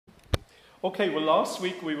Okay, well, last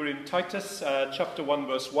week we were in Titus chapter 1,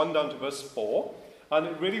 verse 1 down to verse 4, and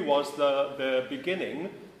it really was the beginning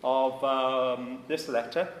of this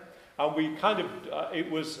letter. And we it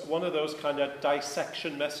was one of those kind of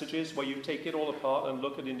dissection messages where you take it all apart and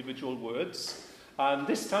look at individual words. And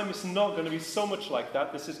this time it's not going to be so much like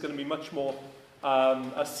that. This is going to be much more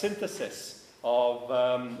a synthesis of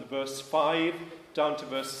verse 5 down to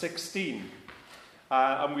verse 16.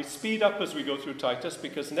 And we speed up as we go through Titus,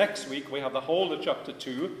 because next week we have the whole of chapter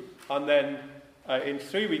 2, and then in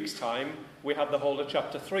 3 weeks' time we have the whole of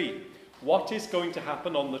chapter 3. What is going to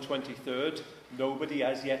happen on the 23rd? Nobody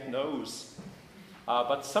as yet knows.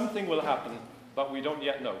 But something will happen, but we don't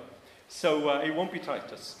yet know. So it won't be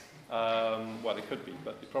Titus. Well, it could be,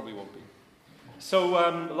 but it probably won't be. So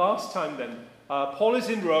last time then, Paul is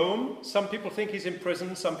in Rome. Some people think he's in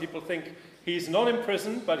prison. Some people think he's not in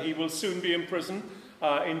prison, but he will soon be in prison.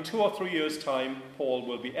 In 2 or 3 years' time, Paul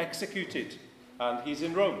will be executed, and he's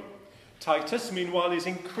in Rome. Titus, meanwhile, is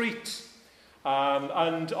in Crete.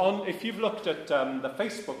 If you've looked at the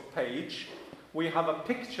Facebook page, we have a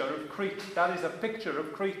picture of Crete. That is a picture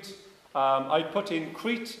of Crete. I put in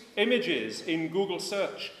Crete images in Google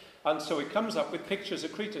search, and so it comes up with pictures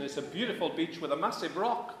of Crete, and it's a beautiful beach with a massive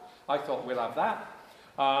rock. I thought we'll have that,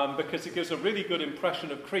 because it gives a really good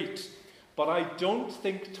impression of Crete. But I don't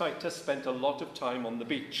think Titus spent a lot of time on the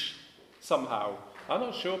beach, somehow. I'm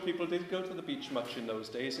not sure people did go to the beach much in those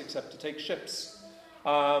days, except to take ships.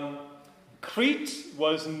 Crete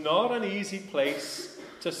was not an easy place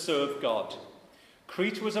to serve God.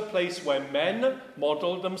 Crete was a place where men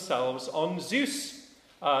modelled themselves on Zeus.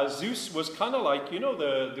 Zeus was kind of like,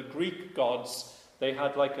 the Greek gods. They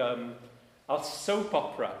had like a soap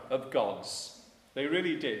opera of gods. They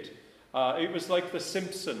really did. It was like The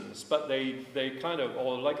Simpsons, but they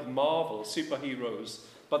or like Marvel, superheroes,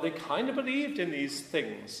 but they kind of believed in these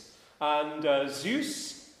things. And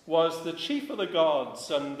Zeus was the chief of the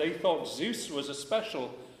gods, and they thought Zeus was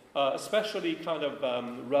especially kind of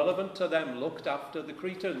relevant to them, looked after the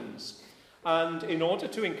Cretans. And in order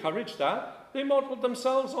to encourage that, they modeled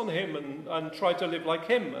themselves on him and tried to live like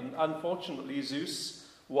him. And unfortunately, Zeus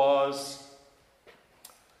was...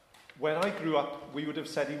 When I grew up, we would have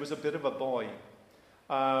said he was a bit of a boy.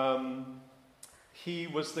 He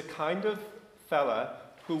was the kind of fella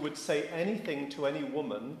who would say anything to any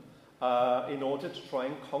woman in order to try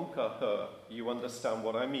and conquer her. You understand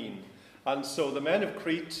what I mean? And so the men of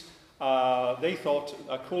Crete, they thought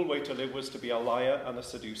a cool way to live was to be a liar and a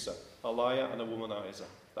seducer, a liar and a womanizer.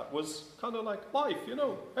 That was kind of like life,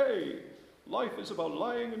 Hey, life is about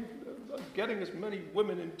lying and getting as many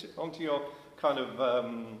women onto your kind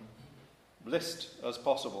of... list as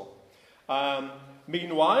possible.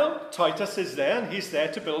 Meanwhile, Titus is there, and he's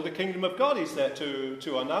there to build the kingdom of God. He's there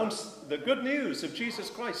to announce the good news of Jesus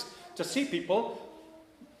Christ, to see people's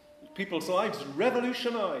lives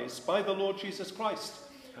revolutionized by the Lord Jesus Christ.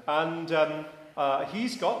 And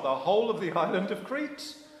he's got the whole of the island of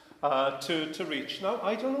Crete to reach. Now,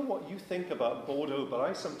 I don't know what you think about Bordeaux, but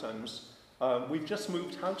I sometimes... we've just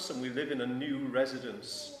moved house and we live in a new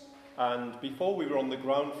residence. And before we were on the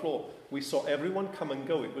ground floor, we saw everyone come and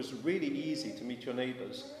go. It was really easy to meet your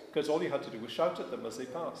neighbours, because all you had to do was shout at them as they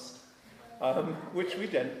passed, which we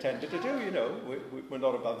then tended to do, we're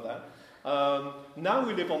not above that. Now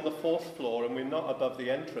we live on the 4th floor and we're not above the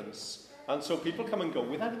entrance. And so people come and go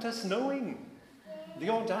without us knowing. The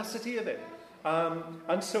audacity of it.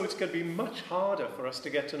 And so it's going to be much harder for us to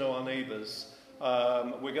get to know our neighbours.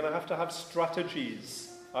 We're going to have strategies.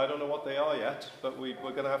 I don't know what they are yet, but we're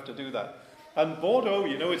going to have to do that. And Bordeaux,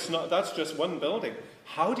 that's just one building.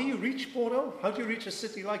 How do you reach Bordeaux? How do you reach a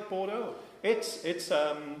city like Bordeaux? It's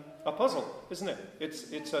a puzzle, isn't it?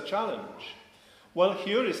 It's a challenge. Well,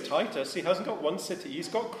 here is Titus. He hasn't got one city. He's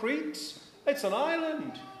got Crete. It's an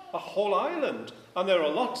island, a whole island. And there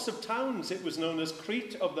are lots of towns. It was known as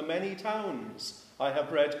Crete of the many towns. I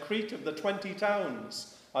have read Crete of the 20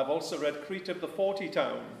 towns. I've also read Crete of the 40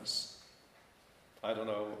 towns. I don't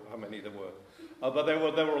know how many there were. But there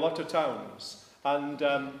were a lot of towns. And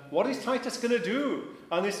what is Titus going to do?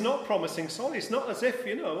 And it's not promising solid. It's not as if,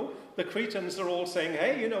 the Cretans are all saying,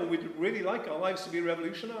 hey, we'd really like our lives to be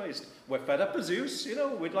revolutionized. We're fed up with Zeus,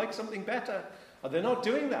 we'd like something better. And they're not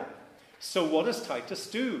doing that. So what does Titus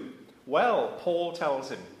do? Well, Paul tells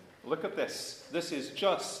him, look at this. This is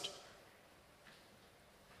just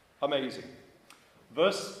amazing.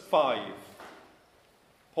 Verse 5.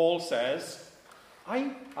 Paul says...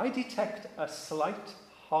 I detect a slight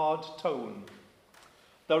hard tone.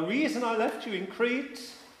 The reason I left you in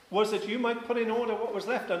Crete was that you might put in order what was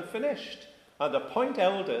left unfinished, and appoint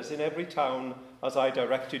elders in every town as I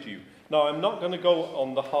directed you. Now, I'm not going to go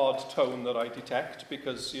on the hard tone that I detect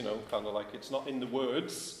because, kind of like it's not in the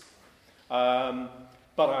words. But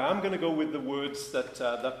I am going to go with the words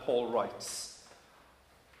that Paul writes.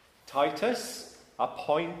 Titus,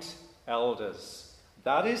 appoint elders.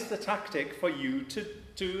 That is the tactic for you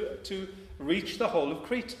to reach the whole of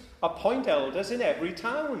Crete. Appoint elders in every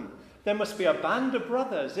town. There must be a band of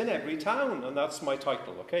brothers in every town. And that's my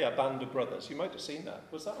title, okay? A band of brothers. You might have seen that.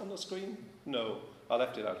 Was that on the screen? No. I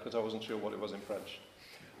left it out because I wasn't sure what it was in French.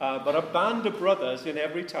 But a band of brothers in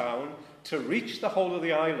every town to reach the whole of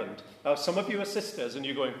the island. Now, some of you are sisters and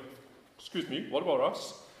you're going, excuse me, what about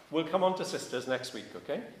us? We'll come on to sisters next week,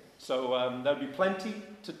 okay? So there'll be plenty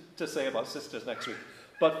to say about sisters next week.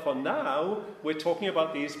 But for now, we're talking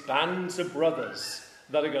about these bands of brothers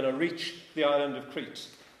that are going to reach the island of Crete.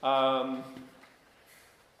 I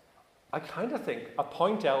kind of think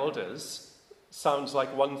appoint elders sounds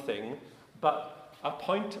like one thing, but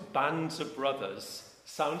appoint bands of brothers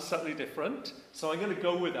sounds slightly different. So I'm going to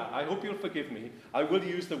go with that. I hope you'll forgive me. I will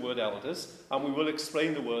use the word elders, and we will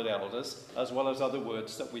explain the word elders, as well as other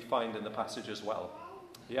words that we find in the passage as well.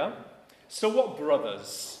 Yeah? So what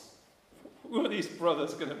brothers? Who are these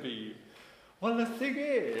brothers going to be? Well, the thing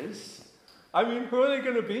is, who are they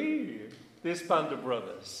going to be? This band of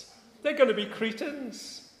brothers. They're going to be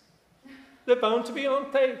Cretans. They're bound to be,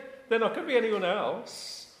 aren't they? They're not going to be anyone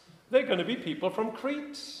else. They're going to be people from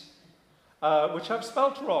Crete, which I've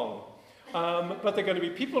spelt wrong. But they're going to be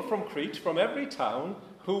people from Crete, from every town,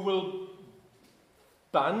 who will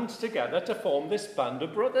band together to form this band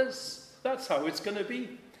of brothers. That's how it's going to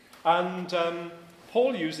be. And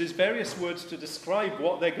Paul uses various words to describe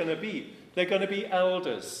what they're going to be. They're going to be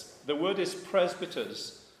elders. The word is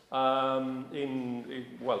presbyters.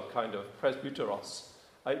 Presbyteros.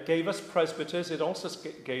 It gave us presbyters. It also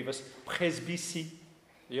gave us presbyci,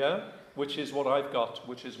 which is what I've got,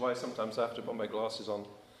 which is why sometimes I have to put my glasses on.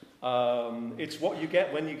 It's what you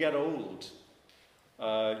get when you get old.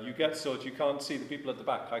 You get so that you can't see the people at the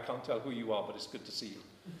back. I can't tell who you are, but it's good to see you.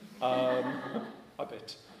 A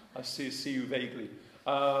bit. I see you vaguely.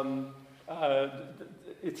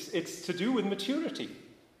 It's to do with maturity.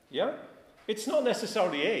 Yeah? It's not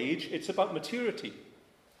necessarily age, it's about maturity.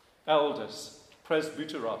 Elders,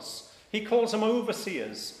 presbyteros. He calls them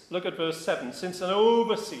overseers. Look at verse 7. Since an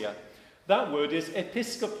overseer, that word is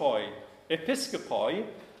episkopoi. Episkopoi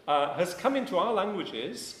has come into our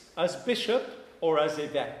languages as bishop or as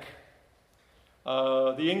évêque.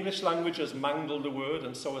 The English language has mangled the word,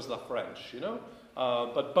 and so has the French,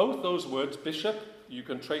 But both those words, bishop, you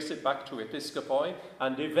can trace it back to episkopoi,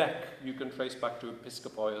 and évêque, you can trace back to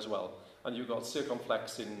episkopoi as well. And you've got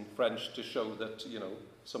circumflex in French to show that,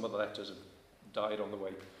 some of the letters have died on the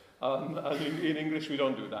way. And in English, we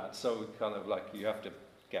don't do that, so kind of like you have to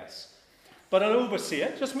guess. But an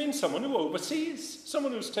overseer just means someone who oversees,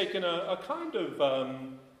 someone who's taken a kind of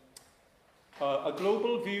a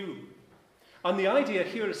global view. And the idea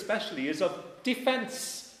here especially is of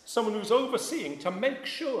defense, someone who's overseeing to make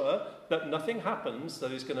sure that nothing happens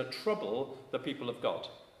that is going to trouble the people of God.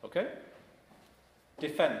 Okay?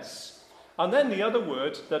 Defense. And then the other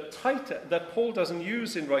word that Paul doesn't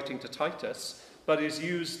use in writing to Titus, but is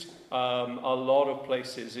used a lot of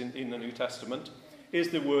places in the New Testament, is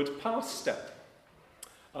the word pastor.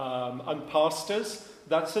 And pastors,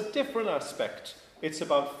 that's a different aspect. It's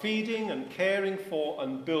about feeding and caring for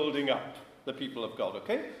and building up the people of God,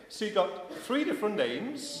 okay? So you've got 3 different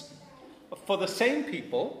names for the same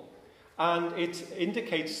people, and it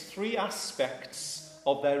indicates 3 aspects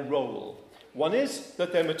of their role. One is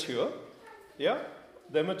that they're mature. Yeah,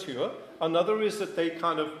 they're mature. Another is that they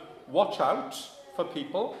kind of watch out for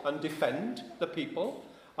people and defend the people.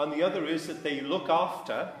 And the other is that they look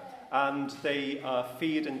after and they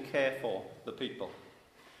feed and care for the people.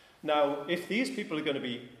 Now, if these people are going to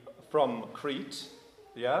be from Crete,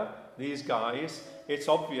 these guys, it's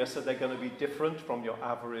obvious that they're going to be different from your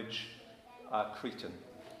average Cretan,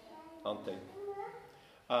 aren't they?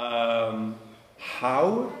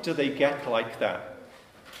 How do they get like that?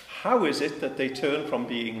 How is it that they turn from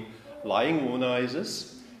being lying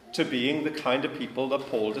womanizers to being the kind of people that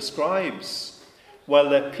Paul describes? Well,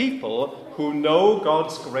 they're people who know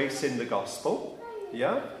God's grace in the gospel.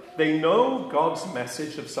 Yeah? They know God's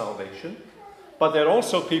message of salvation. But they're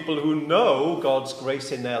also people who know God's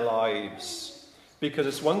grace in their lives. Because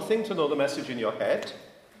it's one thing to know the message in your head,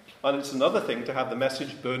 and it's another thing to have the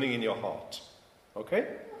message burning in your heart. Okay?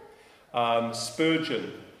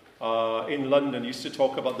 Spurgeon in London used to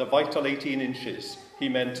talk about the vital 18 inches. He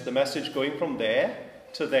meant the message going from there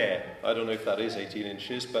to there. I don't know if that is 18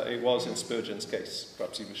 inches, but it was in Spurgeon's case.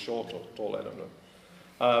 Perhaps he was short or tall, I don't know.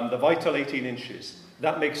 the vital 18 inches.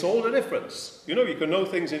 That makes all the difference. You know, you can know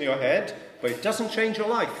things in your head, but it doesn't change your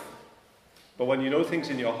life. But when you know things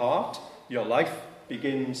in your heart, your life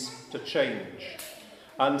begins to change.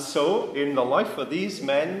 And so, in the life of these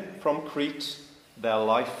men from Crete, their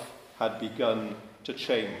life had begun to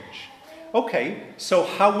change. Okay, so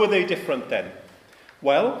how were they different then?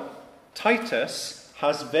 Well, Titus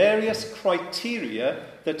has various criteria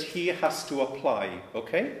that he has to apply,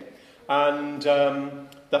 okay? And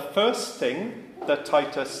the first thing that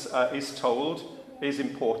Titus is told is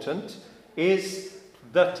important is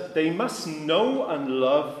that they must know and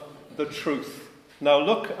love the truth. Now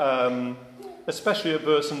look, especially at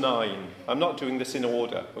verse 9. I'm not doing this in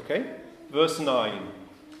order, okay? Verse 9.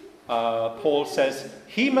 Paul says,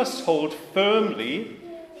 he must hold firmly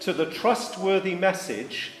to the trustworthy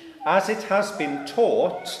message as it has been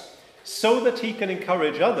taught, so that he can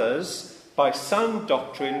encourage others by sound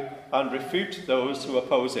doctrine and refute those who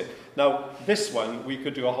oppose it. Now, this one, we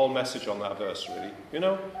could do a whole message on that verse, really. You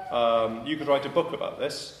know, you could write a book about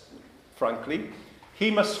this, frankly.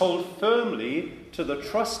 He must hold firmly to the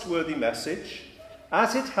trustworthy message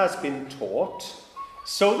as it has been taught,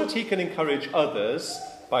 so that he can encourage others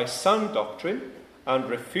by sound doctrine and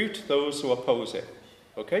refute those who oppose it.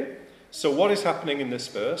 Okay? So what is happening in this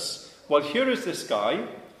verse? Well, here is this guy,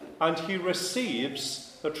 and he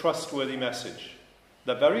receives the trustworthy message.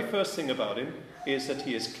 The very first thing about him is that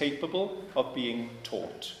he is capable of being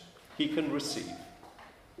taught. He can receive.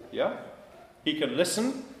 Yeah? He can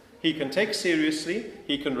listen. He can take seriously.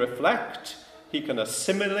 He can reflect. He can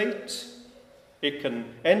assimilate. It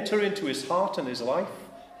can enter into his heart and his life.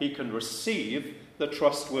 He can receive the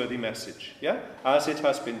trustworthy message. Yeah? As it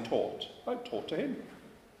has been taught. I'm taught to him.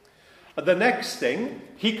 The next thing,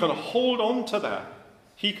 he can hold on to that.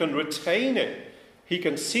 He can retain it. He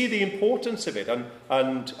can see the importance of it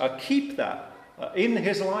and keep that in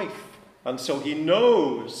his life. And so he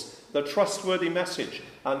knows the trustworthy message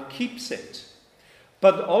and keeps it.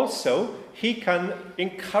 But also, he can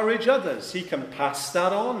encourage others. He can pass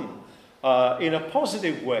that on in a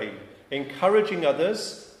positive way, encouraging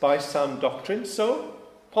others by sound doctrine. So,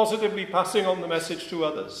 positively passing on the message to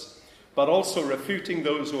others, but also refuting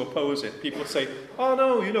those who oppose it. People say, oh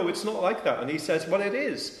no, you know, it's not like that. And he says, well, it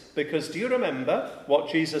is. Because do you remember what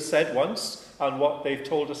Jesus said once and what they've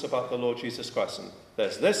told us about the Lord Jesus Christ? And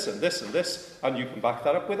there's this and this and this, and you can back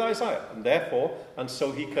that up with Isaiah. And therefore, and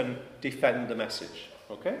so he can defend the message.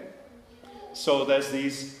 Okay? So there's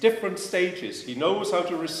these different stages. He knows how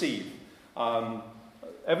to receive.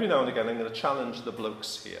 Every now and again, I'm going to challenge the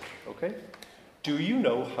blokes here. Okay? Do you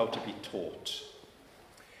know how to be taught?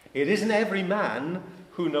 It isn't every man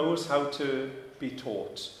who knows how to be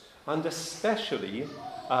taught, and especially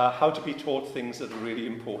how to be taught things that are really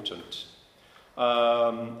important.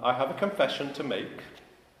 I have a confession to make.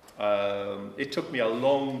 It took me a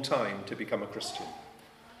long time to become a Christian.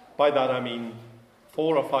 By that I mean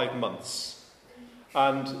 4 or 5 months.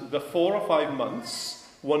 And the 4 or 5 months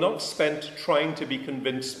were not spent trying to be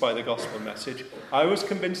convinced by the gospel message. I was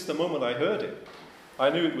convinced the moment I heard it. I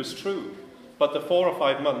knew it was true. But the 4 or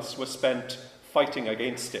 5 months were spent fighting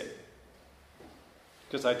against it.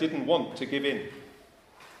 Because I didn't want to give in.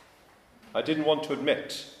 I didn't want to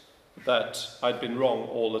admit that I'd been wrong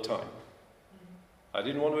all the time. I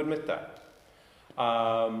didn't want to admit that.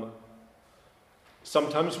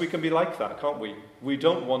 Sometimes we can be like that, can't we? We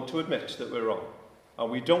don't want to admit that we're wrong.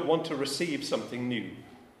 And we don't want to receive something new.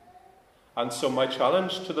 And so my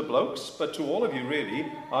challenge to the blokes, but to all of you really,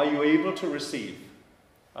 are you able to receive?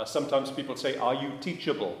 Sometimes people say, are you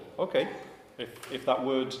teachable? Okay, if that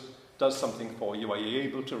word does something for you, are you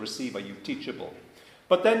able to receive? Are you teachable?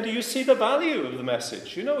 But then do you see the value of the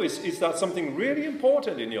message? You know, is that something really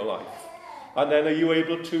important in your life? And then are you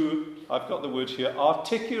able to, I've got the word here,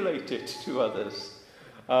 articulate it to others?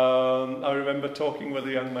 I remember talking with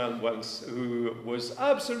a young man once who was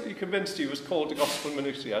absolutely convinced he was called to gospel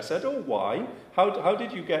ministry. I said, oh, why? How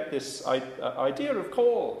did you get this idea of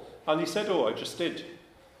call? And he said, oh, I just did.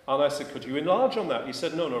 And I said, could you enlarge on that? He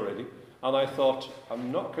said, no, not really. And I thought,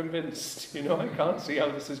 I'm not convinced. You know, I can't see how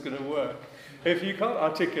this is going to work. If you can't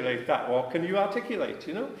articulate that, what can you articulate,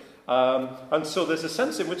 you know? And so there's a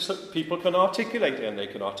sense in which people can articulate it, and they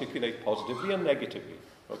can articulate positively and negatively.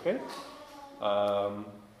 Okay?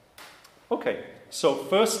 Okay, so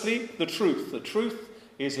firstly, the truth. The truth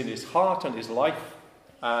is in his heart and his life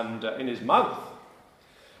and in his mouth.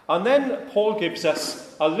 And then Paul gives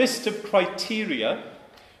us a list of criteria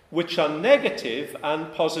which are negative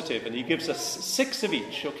and positive. And he gives us 6 of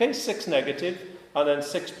each, okay? 6 negative and then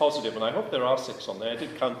 6 positive. And I hope there are 6 on there. I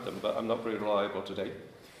did count them, but I'm not very reliable today.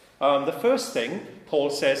 The first thing Paul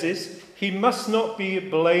says is, he must not be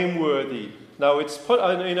blameworthy. Now, it's put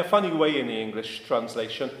in a funny way in the English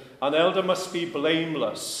translation. An elder must be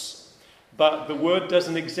blameless. But the word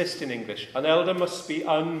doesn't exist in English. An elder must be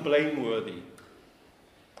unblameworthy.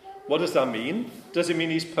 What does that mean? Does it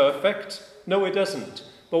mean he's perfect? No, it doesn't.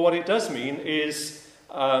 But what it does mean is,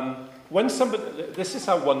 when somebody... This is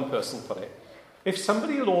how one person put it. If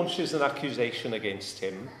somebody launches an accusation against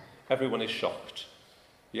him, everyone is shocked.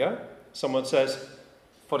 Yeah? Someone says,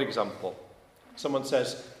 for example, someone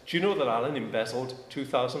says, do you know that Alan embezzled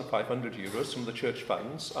 2,500 euros from the church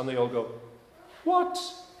fines? And they all go, what?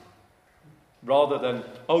 Rather than,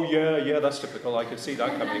 oh yeah, that's typical, I can see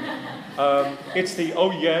that coming. It's the,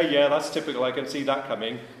 oh yeah, that's typical, I can see that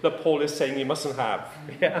coming, that Paul is saying he mustn't have.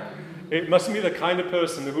 Yeah? It mustn't be the kind of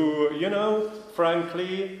person who,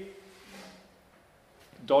 frankly,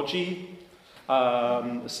 dodgy.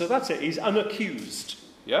 So that's it, he's unaccused.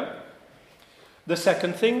 Yeah? The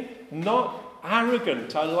second thing, not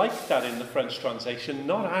arrogant. I like that in the French translation,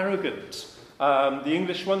 not arrogant. The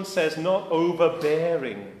English one says not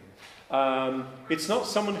overbearing. It's not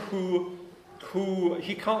someone who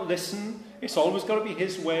he can't listen. It's always got to be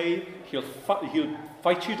his way. He'll fight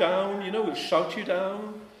you down, he'll shout you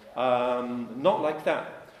down. Not like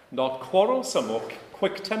that. Not quarrelsome or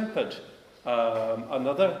quick-tempered.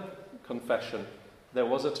 Another confession. There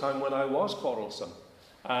was a time when I was quarrelsome.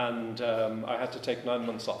 And I had to take 9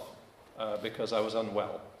 months off because I was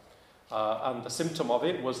unwell. And the symptom of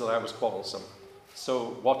it was that I was quarrelsome.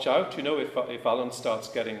 So watch out, if Alan starts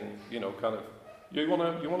getting, kind of, you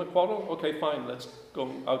want to quarrel? Okay, fine, let's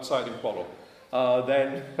go outside and quarrel.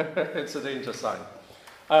 Then it's a danger sign.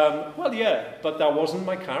 Well, yeah, but that wasn't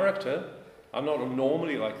my character. I'm not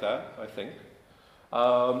normally like that, I think.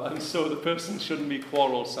 And so the person shouldn't be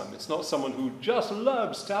quarrelsome. It's not someone who just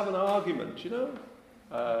loves to have an argument,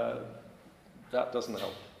 that doesn't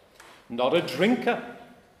help. Not a drinker,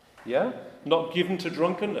 yeah? Not given to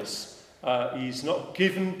drunkenness. He's not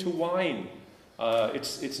given to wine.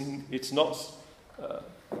 It's not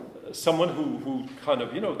someone who kind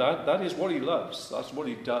of, that is what he loves. That's what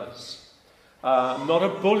he does. Not a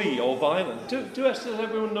bully or violent. Does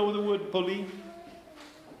everyone know the word bully?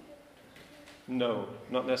 No,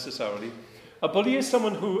 not necessarily. A bully is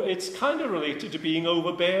someone who, it's kind of related to being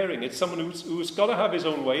overbearing. It's someone who's got to have his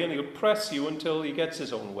own way and he'll press you until he gets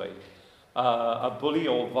his own way. A bully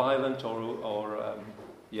or violent or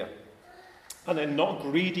yeah. And then not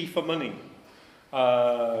greedy for money.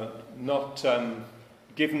 Not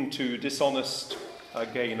given to dishonest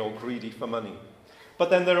gain or greedy for money.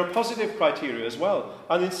 But then there are positive criteria as well.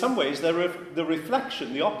 And in some ways, they're the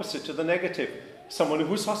reflection, the opposite to the negative. Someone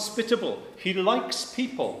who's hospitable. He likes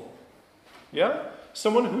people. Yeah?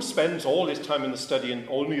 Someone who spends all his time in the study and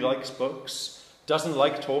only likes books, doesn't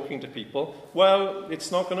like talking to people, well,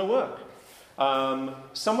 it's not going to work.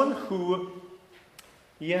 Someone who,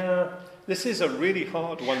 this is a really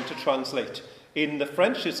hard one to translate. In the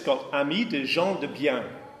French, it's got ami de gens de bien.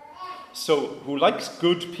 So, who likes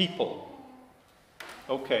good people.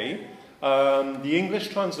 Okay. The English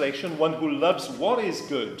translation, one who loves what is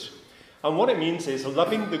good. And what it means is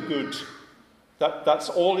loving the good. That's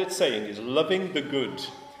all it's saying, is loving the good.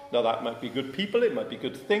 Now that might be good people, it might be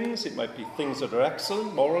good things, it might be things that are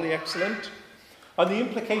excellent, morally excellent. And the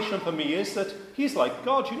implication for me is that he's like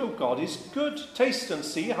God. God is good. Taste and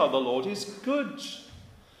see how the Lord is good.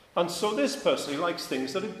 And so this person, he likes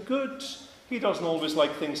things that are good. He doesn't always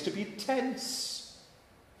like things to be tense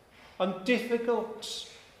and difficult.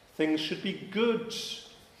 Things should be good.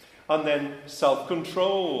 And then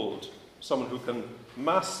self-controlled. Someone who can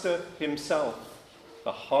master himself.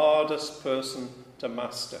 The hardest person to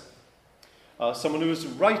master. Someone who is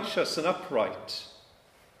righteous and upright.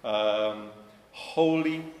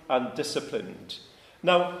 Holy and disciplined.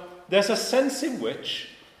 Now, there's a sense in which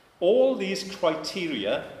all these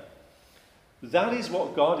criteria, that is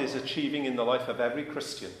what God is achieving in the life of every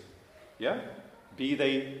Christian. Yeah? Be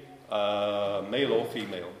they male or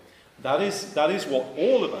female. That is what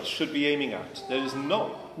all of us should be aiming at. There is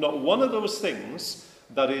not one of those things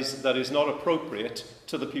that is not appropriate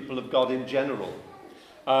to the people of God in general.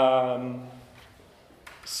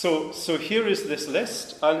 So here is this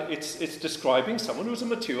list, and it's describing someone who's a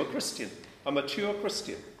mature Christian.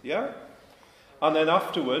 Yeah? And then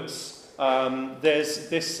afterwards, there's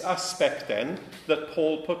this aspect then that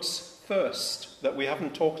Paul puts first, that we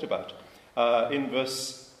haven't talked about, in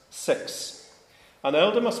verse 6. An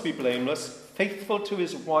elder must be blameless, faithful to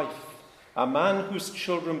his wife, a man whose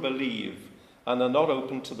children believe, and are not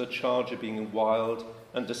open to the charge of being wild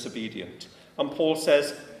and disobedient. And Paul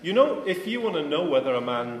says, if you want to know whether a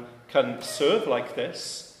man can serve like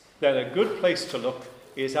this, then a good place to look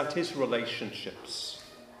is at his relationships.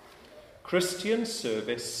 Christian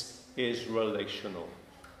service is relational.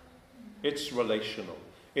 It's relational.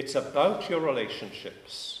 It's about your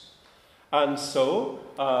relationships. And so,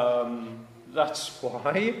 that's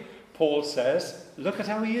why Paul says, look at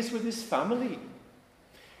how he is with his family.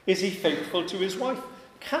 Is he faithful to his wife?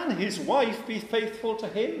 Can his wife be faithful to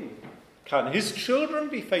him? Can his children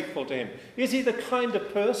be faithful to him? Is he the kind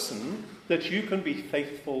of person that you can be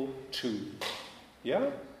faithful to?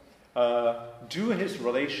 Yeah? Do his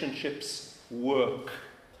relationships work?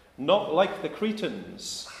 Not like the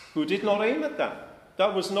Cretans, who did not aim at that.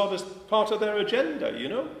 That was not as part of their agenda, you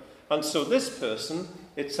know? And so this person,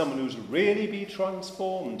 it's someone who's really been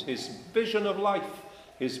transformed. His vision of life,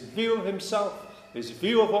 his view of himself, his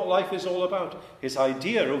view of what life is all about, his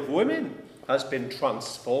idea of women has been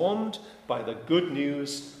transformed by the good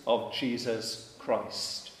news of Jesus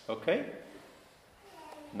Christ. Okay?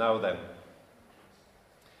 Now then.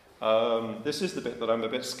 This is the bit that I'm a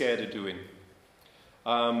bit scared of doing.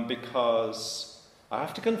 Because I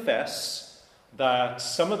have to confess that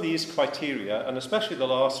some of these criteria, and especially the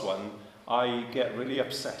last one, I get really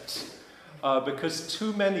upset. Because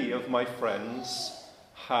too many of my friends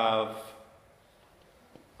have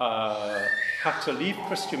had to leave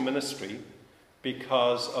Christian ministry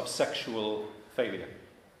because of sexual failure.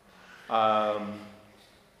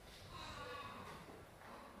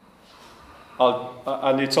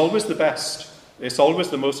 And it's always the best. It's always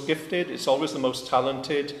the most gifted. It's always the most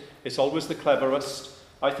talented. It's always the cleverest.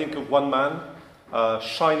 I think of one man,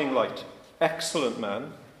 shining light, excellent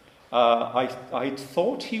man. I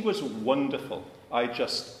thought he was wonderful. I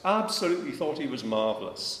just absolutely thought he was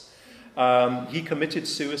marvellous. He committed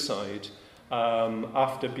suicide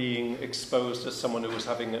after being exposed as someone who was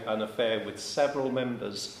having an affair with several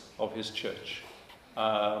members of his church.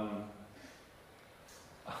 I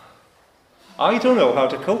don't know how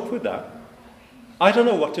to cope with that. I don't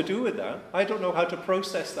know what to do with that. I don't know how to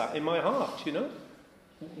process that in my heart, you know.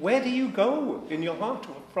 Where do you go in your heart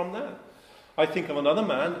from that? I think of another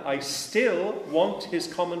man. I still want his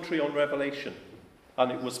commentary on Revelation.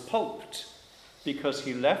 And it was pulped because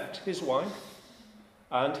he left his wife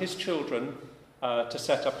and his children to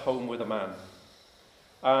set up home with a man.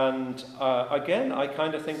 And again, I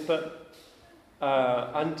kind of think that,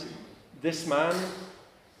 and this man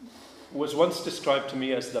was once described to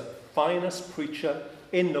me as the finest preacher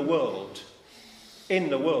in the world. In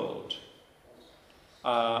the world.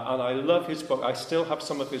 And I love his book. I still have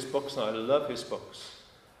some of his books, and I love his books.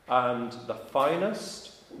 And the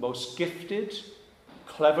finest, most gifted,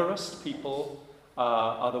 cleverest people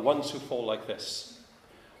are the ones who fall like this.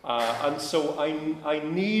 And so I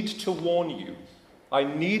need to warn you. I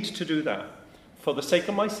need to do that for the sake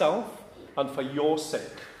of myself and for your sake.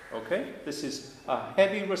 Okay? This is a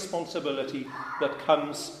heavy responsibility that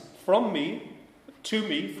comes from me, to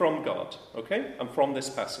me, from God. Okay? And from this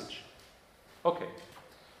passage. Okay.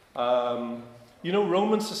 You know,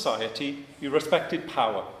 Roman society, you respected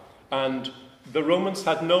power. And the Romans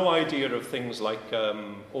had no idea of things like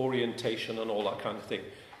orientation and all that kind of thing.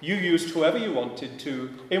 You used whoever you wanted to,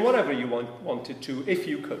 in whatever you wanted to, if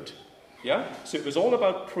you could. Yeah? So it was all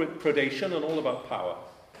about predation and all about power.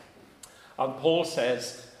 And Paul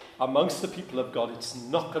says, amongst the people of God, it's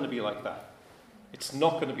not going to be like that. It's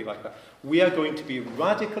not going to be like that. We are going to be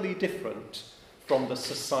radically different from the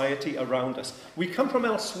society around us. We come from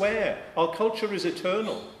elsewhere. Our culture is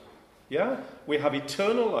eternal. Yeah? We have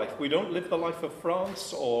eternal life. We don't live the life of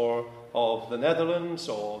France or of the Netherlands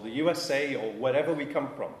or the USA or wherever we come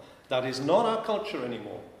from. That is not our culture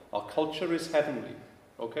anymore. Our culture is heavenly.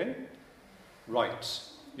 Okay? Right.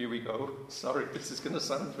 Here we go. Sorry, this is going to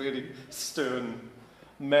sound really stern.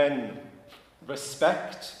 Men,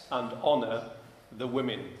 respect and honour the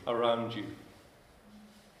women around you.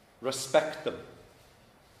 Respect them.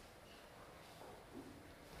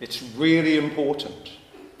 It's really important.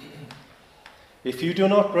 If you do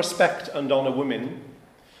not respect and honour women,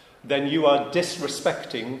 then you are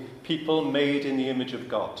disrespecting people made in the image of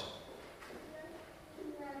God.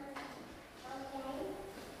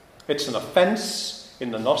 It's an offence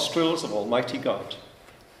in the nostrils of Almighty God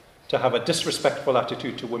to have a disrespectful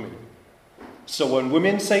attitude to women. So when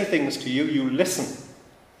women say things to you, you listen.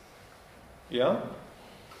 Yeah?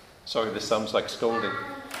 Sorry, this sounds like scolding.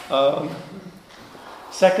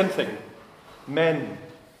 Second thing, men,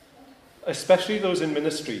 especially those in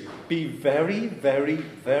ministry, be very, very,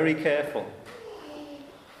 very careful.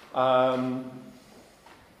 Pat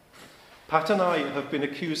and I have been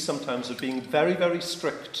accused sometimes of being very, very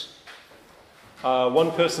strict.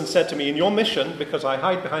 One person said to me, in your mission, because I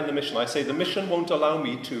hide behind the mission, I say the mission won't allow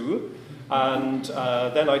me to, And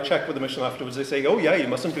then I check with the mission afterwards. They say, oh yeah, you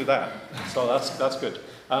mustn't do that. So that's good.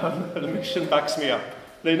 The mission backs me up.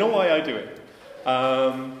 They know why I do it.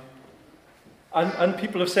 And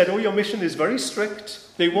people have said, oh, your mission is very strict.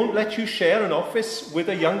 They won't let you share an office with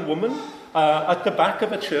a young woman at the back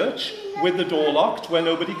of a church with the door locked where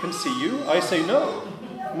nobody can see you. I say, no.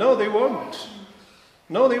 No, they won't.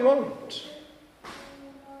 No, they won't.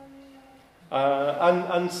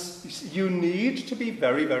 And you need to be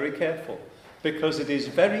very, very careful, because it is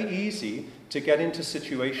very easy to get into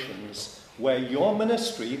situations where your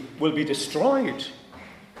ministry will be destroyed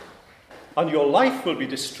and your life will be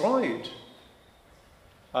destroyed.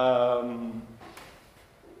 I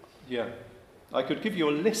could give you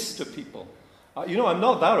a list of people. I'm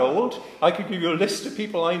not that old. I could give you a list of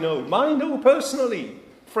people I know personally,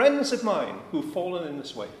 friends of mine who've fallen in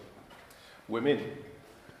this way. Women,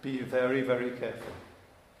 be very, very careful.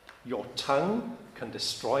 Your tongue can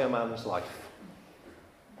destroy a man's life.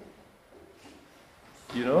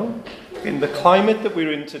 In the climate that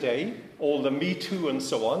we're in today, all the Me Too and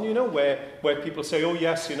so on, where people say, oh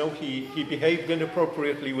yes, he behaved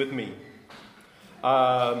inappropriately with me.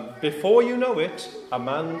 Before you know it, a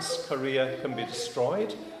man's career can be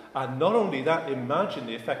destroyed. And not only that, imagine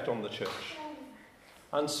the effect on the church.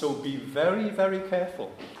 And so be very, very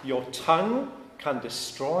careful. Your tongue can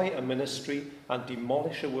destroy a ministry and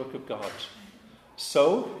demolish a work of God.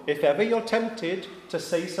 So, if ever you're tempted to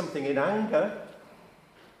say something in anger,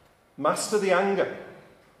 master the anger.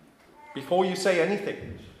 Before you say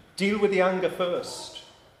anything, deal with the anger first.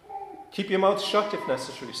 Keep your mouth shut if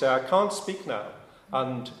necessary. Say, I can't speak now.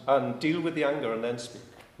 And deal with the anger and then speak.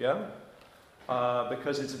 Yeah?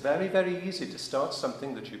 Because it's very, very easy to start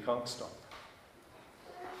something that you can't stop.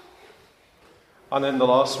 And then the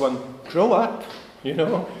last one, grow up.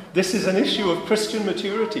 This is an issue of Christian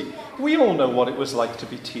maturity. We all know what it was like to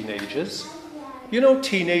be teenagers.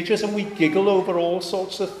 Teenagers, and we giggle over all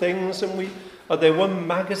sorts of things, and there were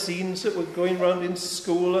magazines that were going around in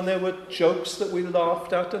school, and there were jokes that we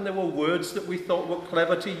laughed at, and there were words that we thought were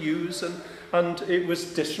clever to use, and it was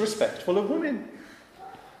disrespectful of women.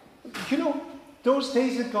 Those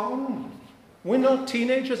days are gone. We're not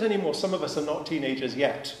teenagers anymore. Some of us are not teenagers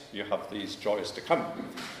yet. You have these joys to come.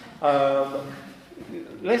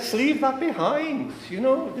 Let's leave that behind.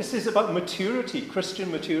 This is about maturity,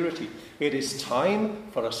 Christian maturity. It is time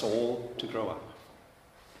for us all to grow up.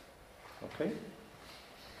 Okay?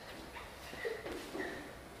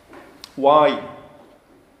 Why?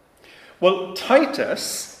 Well,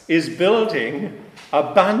 Titus is building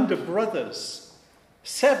a band of brothers,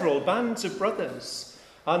 several bands of brothers.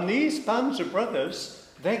 And these bands of brothers,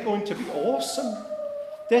 they're going to be awesome.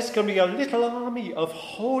 There's going to be a little army of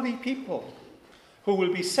holy people who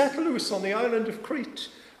will be set loose on the island of Crete.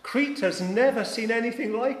 Crete has never seen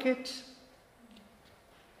anything like it.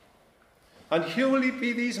 And here will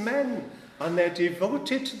be these men, and they're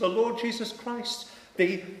devoted to the Lord Jesus Christ.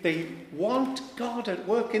 They want God at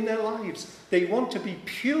work in their lives. They want to be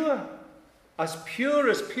pure as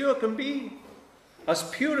pure can be, as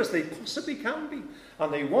pure as they possibly can be.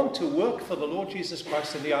 And they want to work for the Lord Jesus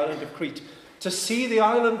Christ in the island of Crete, to see the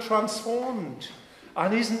island transformed.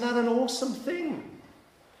 And isn't that an awesome thing?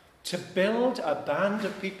 To build a band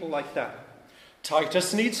of people like that.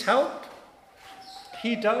 Titus needs help.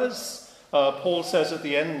 He does. Paul says at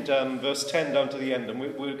the end, verse 10 down to the end, and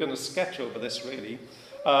we're going to sketch over this really.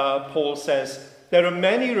 Paul says, there are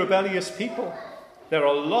many rebellious people. There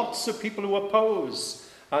are lots of people who oppose.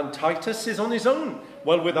 And Titus is on his own.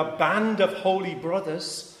 Well, with a band of holy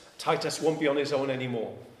brothers, Titus won't be on his own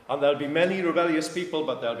anymore. And there'll be many rebellious people,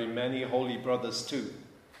 but there'll be many holy brothers too.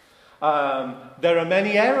 There are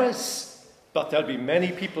many errors, but there'll be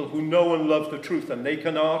many people who know and love the truth, and they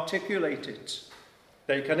can articulate it.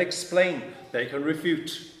 They can explain. They can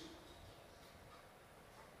refute.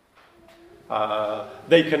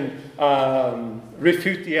 They can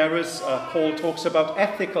refute the errors. Paul talks about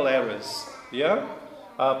ethical errors. Yeah?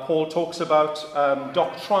 Paul talks about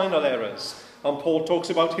doctrinal errors. And Paul talks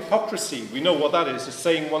about hypocrisy. We know what that is. It's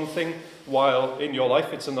saying one thing while in your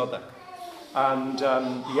life it's another. And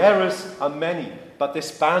the errors are many. But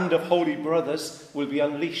this band of holy brothers will be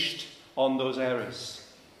unleashed on those errors.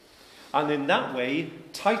 And in that way,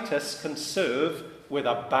 Titus can serve with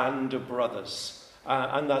a band of brothers.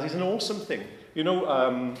 And that is an awesome thing.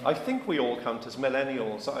 I think we all count as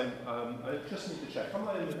millennials. I just need to check. Am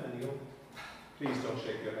I a millennial? Please don't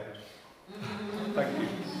shake your head. Thank you.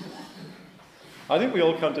 I think we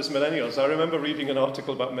all count as millennials. I remember reading an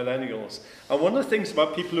article about millennials. And one of the things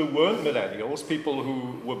about people who weren't millennials, people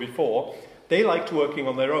who were before, they liked working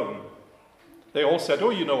on their own. They all said,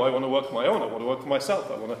 oh, I want to work on my own. I want to work for myself.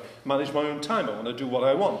 I want to manage my own time. I want to do what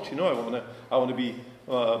I want. I want to be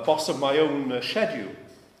boss of my own schedule.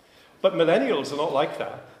 But millennials are not like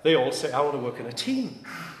that. They all say, I want to work in a team.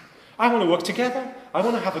 I want to work together. I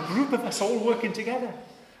want to have a group of us all working together.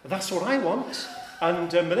 That's what I want. And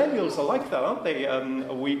millennials are like that, aren't they?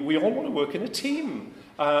 We all want to work in a team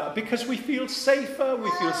because we feel safer, we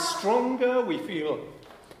feel stronger, we feel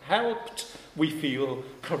helped, we feel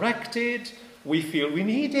corrected, we feel we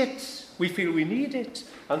need it. We feel we need it.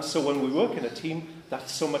 And so when we work in a team,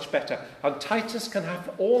 that's so much better. And Titus can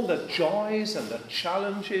have all the joys and the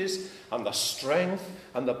challenges and the strength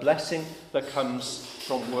and the blessing that comes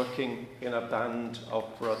from working in a band of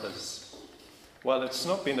brothers. Well, it's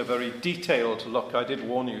not been a very detailed look. I did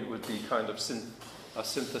warn you it would be kind of a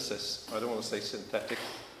synthesis. I don't want to say synthetic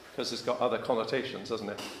because it's got other connotations, doesn't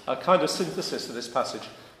it? A kind of synthesis of this passage.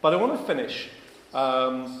 But I want to finish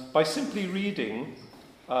by simply reading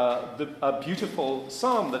a beautiful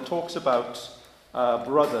psalm that talks about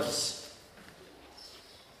brothers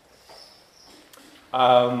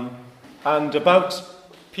and about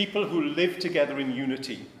people who live together in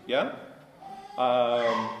unity. Yeah?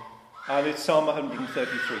 And it's Psalm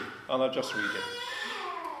 133, and I'll just read it.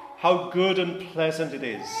 How good and pleasant it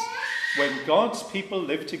is when God's people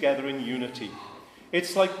live together in unity.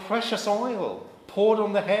 It's like precious oil poured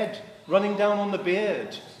on the head, running down on the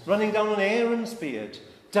beard, running down on Aaron's beard,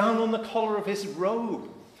 down on the collar of his robe.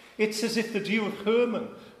 It's as if the dew of Hermon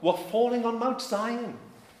were falling on Mount Zion.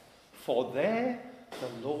 For there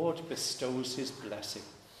the Lord bestows his blessing,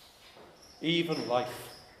 even life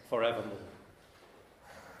forevermore.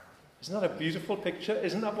 Isn't that a beautiful picture?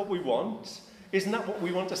 Isn't that what we want? Isn't that what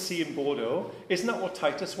we want to see in Bordeaux? Isn't that what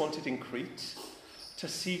Titus wanted in Crete? To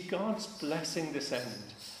see God's blessing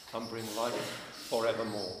descend and bring life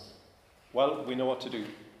forevermore. Well, we know what to do.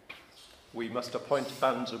 We must appoint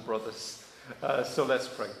bands of brothers. So let's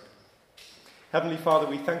pray. Heavenly Father,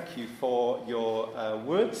 we thank you for your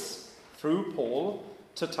words through Paul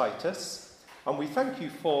to Titus. And we thank you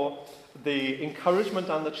for the encouragement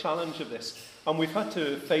and the challenge of this. And we've had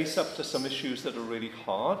to face up to some issues that are really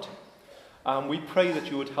hard. And we pray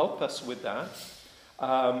that you would help us with that.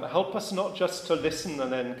 Help us not just to listen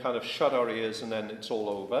and then kind of shut our ears and then it's all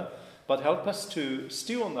over, but help us to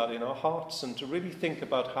stew on that in our hearts and to really think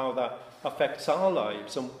about how that affects our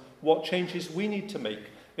lives and what changes we need to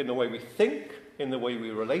make in the way we think, in the way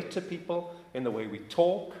we relate to people, in the way we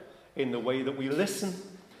talk, in the way that we listen.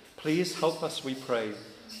 Please help us, we pray.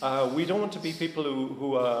 We don't want to be people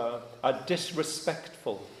who are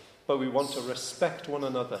disrespectful, but we want to respect one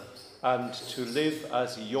another and to live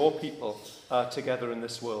as your people together in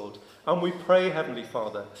this world. And we pray, Heavenly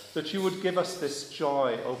Father, that you would give us this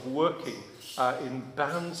joy of working in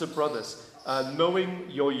bands of brothers, knowing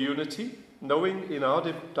your unity, knowing in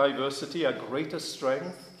our diversity our greater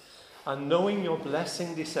strength, and knowing your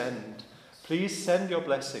blessing descend. Please send your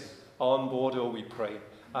blessing on Bordeaux, we pray,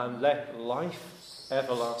 and let life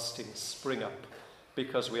everlasting spring up,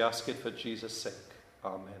 because we ask it for Jesus' sake.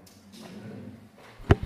 Amen.